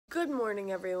Good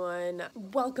morning, everyone.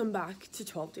 Welcome back to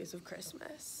 12 Days of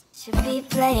Christmas. Should be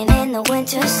playing in the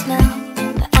winter snow,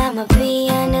 but I'ma be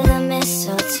under the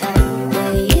mistletoe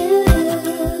with you,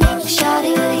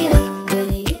 shawty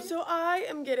with you. So I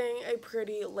am getting a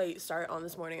pretty late start on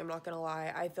this morning, I'm not gonna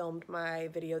lie. I filmed my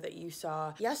video that you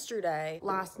saw yesterday,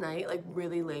 last night, like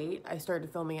really late. I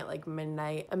started filming at like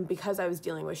midnight, and because I was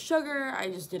dealing with sugar, I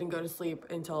just didn't go to sleep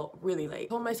until really late. I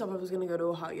told myself I was gonna go to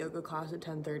a hot yoga class at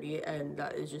 10:30, and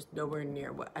that is just nowhere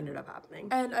near what ended up happening.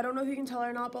 And I don't know if you can tell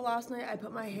or not, but last night I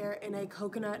put my hair in a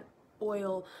coconut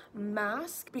oil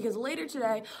mask because later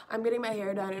today I'm getting my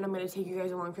hair done and I'm going to take you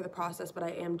guys along for the process, but I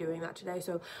am doing that today,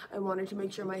 so I wanted to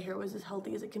make sure my hair was as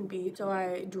healthy as it can be, so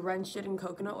I drenched it in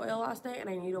coconut oil last night and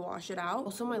I need to wash it out.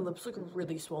 Also, my lips look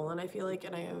really swollen, I feel like,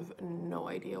 and I have no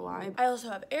idea why. I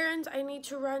also have errands I need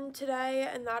to run today,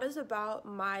 and that is about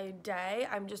my day.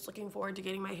 I'm just looking forward to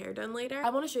getting my hair done later.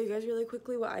 I want to show you guys really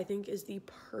quickly what I think is the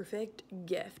perfect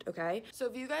gift, okay? So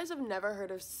if you guys have never heard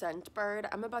of Scentbird,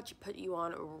 I'm about to put you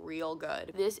on real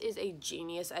good. This is a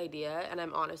genius idea, and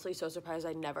I'm honestly so surprised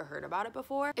I never heard about it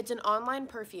before. It's an online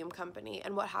perfume company,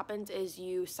 and what happens is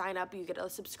you sign up, you get a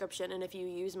subscription, and if you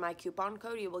use my coupon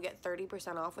code, you will get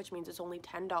 30% off, which means it's only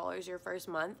 $10 your first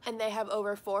month. And they have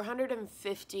over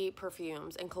 450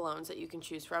 perfumes and colognes that you can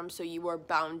choose from, so you are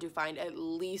bound to find at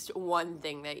least one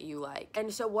thing that you like.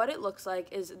 And so what it looks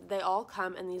like is they all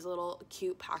come in these little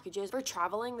cute packages. For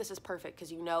traveling, this is perfect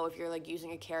because you know if you're like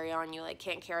using a carry-on, you like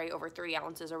can't carry over 3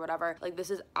 ounces or whatever. Like, this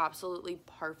is absolutely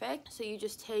perfect. So you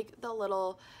just take the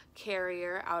little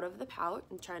carrier out of the pouch.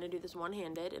 I'm trying to do this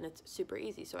one-handed and it's super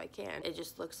easy, so I can. It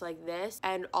just looks like this,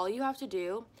 and all you have to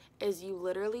do is you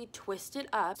literally twist it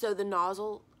up so the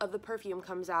nozzle of the perfume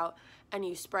comes out and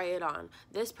you spray it on.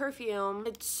 This perfume,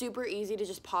 it's super easy to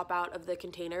just pop out of the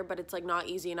container, but it's like not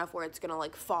easy enough where it's gonna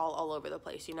like fall all over the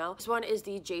place, you know? This one is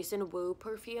the Jason Wu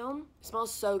perfume. It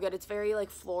smells so good. It's very like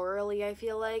florally, I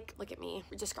feel like. Look at me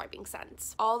describing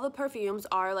scents. All the perfumes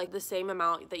are like the same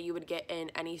amount that you would get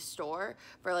in any store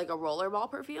for like a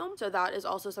rollerball perfume. So that is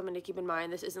also something to keep in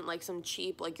mind. This isn't like some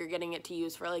cheap, like you're getting it to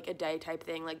use for like a day type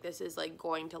thing. Like, this is like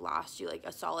going to last you like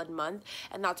a solid month,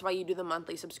 and that's why you do the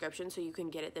monthly subscription, so you can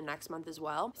get it the next month as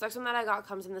well. The next one that I got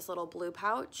comes in this little blue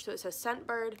pouch. So it says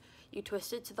Scentbird. You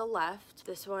twist it to the left.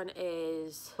 This one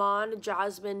is Mon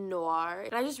Jasmine Noir.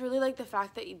 And I just really like the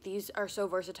fact that these are so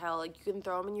versatile. Like, you can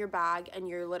throw them in your bag and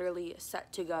you're literally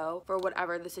set to go for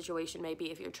whatever the situation may be.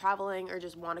 If you're traveling or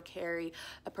just want to carry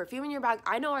a perfume in your bag.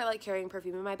 I know I like carrying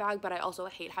perfume in my bag, but I also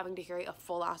hate having to carry a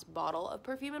full ass bottle of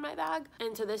perfume in my bag.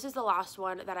 And so this is the last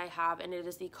one that I have, and it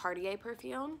is the Cartier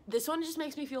perfume. This one just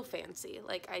makes me feel fancy.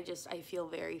 Like, I feel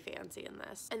very fancy in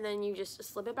this. And then you just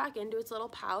slip it back into its little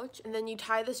pouch, and then you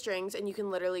tie the string, and you can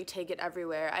literally take it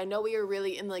everywhere. I know we are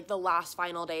really in like the last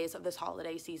final days of this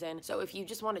holiday season, so if you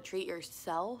just want to treat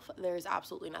yourself, there's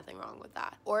absolutely nothing wrong with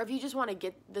that. Or if you just want to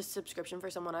get this subscription for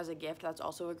someone as a gift, that's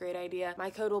also a great idea. My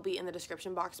code will be in the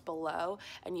description box below,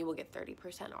 and you will get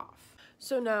 30% off.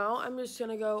 So now I'm just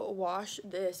gonna go wash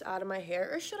this out of my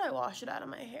hair, or should I wash it out of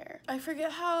my hair? I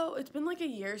forget how, it's been like a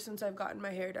year since I've gotten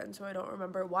my hair done, so I don't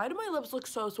remember. Why do my lips look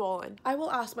so swollen? I will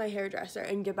ask my hairdresser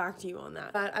and get back to you on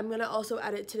that. But I'm gonna also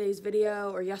edit today's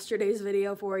video or yesterday's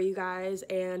video for you guys,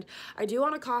 and I do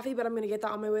want a coffee, but I'm gonna get that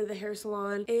on my way to the hair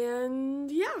salon. And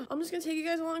yeah, I'm just gonna take you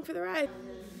guys along for the ride.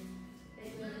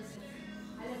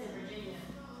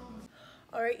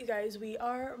 All right, you guys, we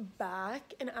are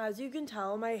back, and as you can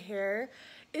tell, my hair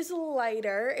is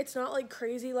lighter. It's not like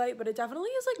crazy light, but it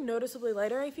definitely is like noticeably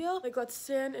lighter, I feel. Like, let's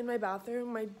stand in my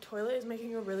bathroom. My toilet is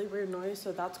making a really weird noise,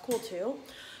 so that's cool too.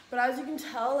 But as you can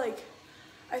tell, like,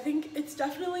 I think it's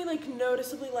definitely like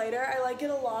noticeably lighter. I like it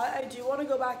a lot. I do want to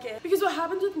go back in, because what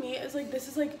happens with me is like, this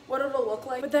is like what it'll look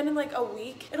like, but then in like a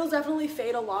week it'll definitely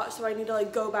fade a lot, so I need to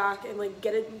like go back and like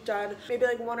get it done maybe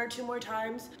like 1 or 2 more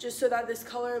times, just so that this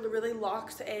color really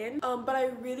locks in. But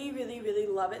I really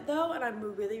love it though, and I'm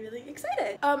really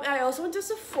excited. And I also went to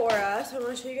Sephora, so I'm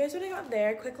gonna show you guys what I got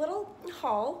there. Quick little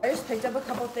haul. I just picked up a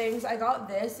couple things. I got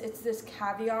this. It's this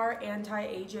caviar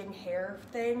anti-aging hair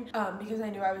thing, because I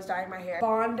knew I was dyeing my hair.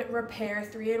 Bond Repair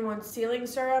 3-in-1 sealing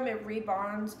serum. It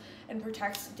rebonds and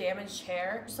protects damaged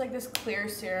hair. Just like this clear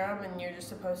serum, and you're just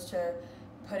supposed to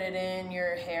put it in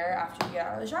your hair after you get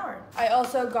out of the shower. I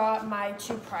also got my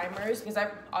 2 primers because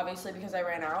I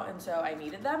ran out, and so I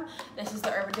needed them. This is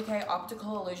the Urban Decay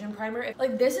Optical Illusion Primer.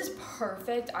 Like, this is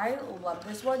perfect. I love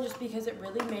this one just because it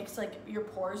really makes like your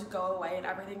pores go away and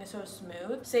everything is so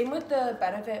smooth. Same with the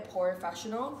Benefit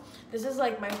Porefessional. This is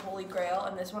like my holy grail,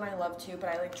 and this one I love too, but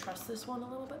I like trust this one a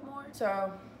little bit more.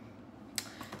 So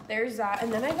there's that.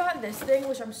 And then I got this thing,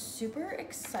 which I'm super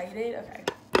excited. Okay.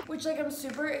 which like I'm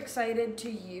super excited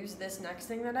to use this next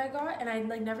thing that I got, and I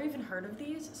like never even heard of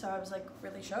these, so I was like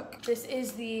really shook. This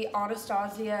is the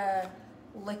Anastasia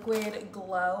liquid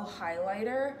glow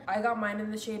highlighter. I got mine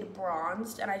in the shade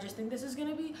bronzed, and I just think this is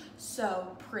gonna be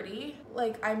so pretty.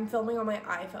 Like, I'm filming on my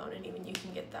iPhone, and even you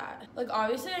can get that. Like,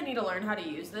 obviously I need to learn how to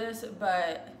use this,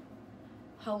 but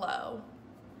hello.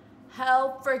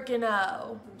 Hell freaking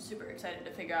no. I'm super excited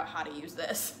to figure out how to use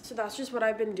this. So that's just what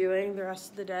I've been doing the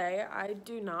rest of the day. I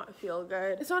do not feel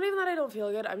good. It's not even that I don't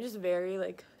feel good. I'm just very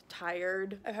like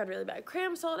tired. I've had really bad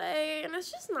cramps all day, and it's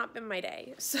just not been my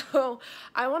day. So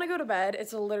I want to go to bed.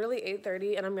 It's literally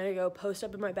 8:30, and I'm gonna go post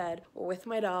up in my bed with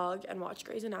my dog and watch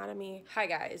Grey's Anatomy. Hi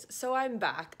guys, so I'm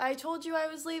back. I told you I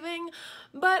was leaving,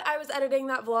 but I was editing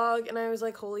that vlog and I was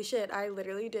like, holy shit, I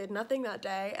literally did nothing that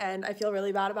day, and I feel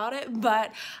really bad about it,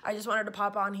 but I just wanted to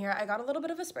pop on here. I got a little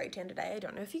bit of a spray tan today. I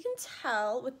don't know if you can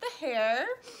tell with the hair.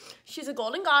 She's a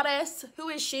golden goddess. Who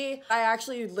is she? I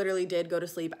actually literally did go to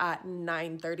sleep at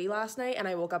 9:30 last night, and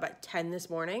I woke up at 10 this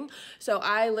morning. So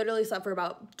I literally slept for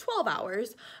about 12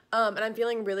 hours, and I'm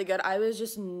feeling really good. I was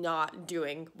just not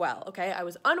doing well, okay? I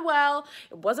was unwell.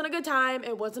 It wasn't a good time.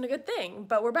 It wasn't a good thing,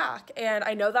 but we're back. And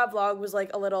I know that vlog was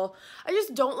like a little, I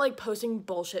just don't like posting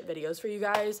bullshit videos for you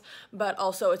guys, but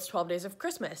also it's 12 days of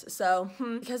Christmas. So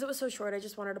because it was so short, I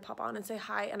just wanted to pop on and say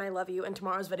hi and I love you, and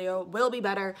tomorrow's video will be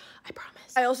better, I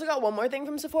promise. I also got one more thing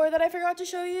from Sephora that I forgot to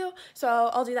show you, so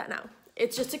I'll do that now.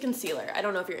 It's just a concealer. I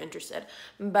don't know if you're interested,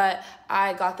 but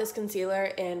I got this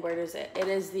concealer, and where is it? It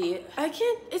is the,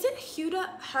 is it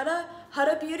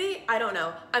Huda Beauty? I don't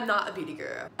know. I'm not a beauty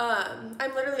guru.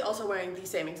 I'm literally also wearing the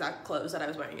same exact clothes that I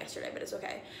was wearing yesterday, but it's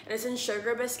okay. And it's in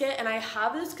Sugar Biscuit, and I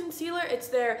have this concealer. It's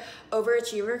their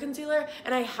Overachiever concealer,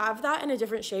 and I have that in a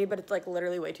different shade, but it's like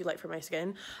literally way too light for my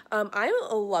skin. I'm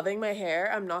loving my hair.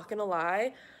 I'm not gonna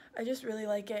lie. I just really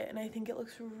like it, and I think it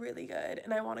looks really good,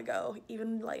 and I want to go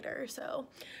even lighter, so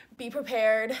be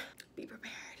prepared. Be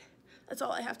prepared. That's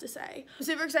all I have to say. I'm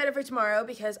super excited for tomorrow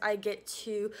because I get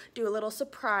to do a little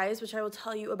surprise, which I will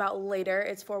tell you about later.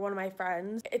 It's for one of my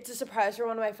friends. It's a surprise for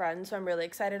one of my friends, so I'm really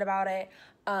excited about it.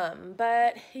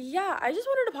 But yeah, I just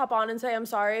wanted to pop on and say I'm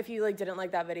sorry if you like didn't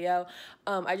like that video.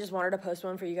 I just wanted to post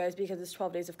one for you guys because it's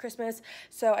 12 days of Christmas.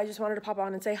 So I just wanted to pop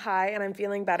on and say hi, and I'm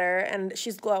feeling better, and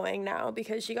she's glowing now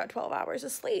because she got 12 hours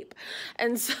of sleep.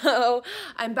 And so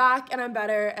I'm back and I'm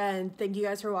better, and thank you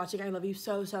guys for watching. I love you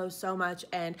so, so, so much,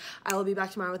 and I will be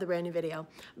back tomorrow with a brand new video.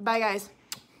 Bye guys.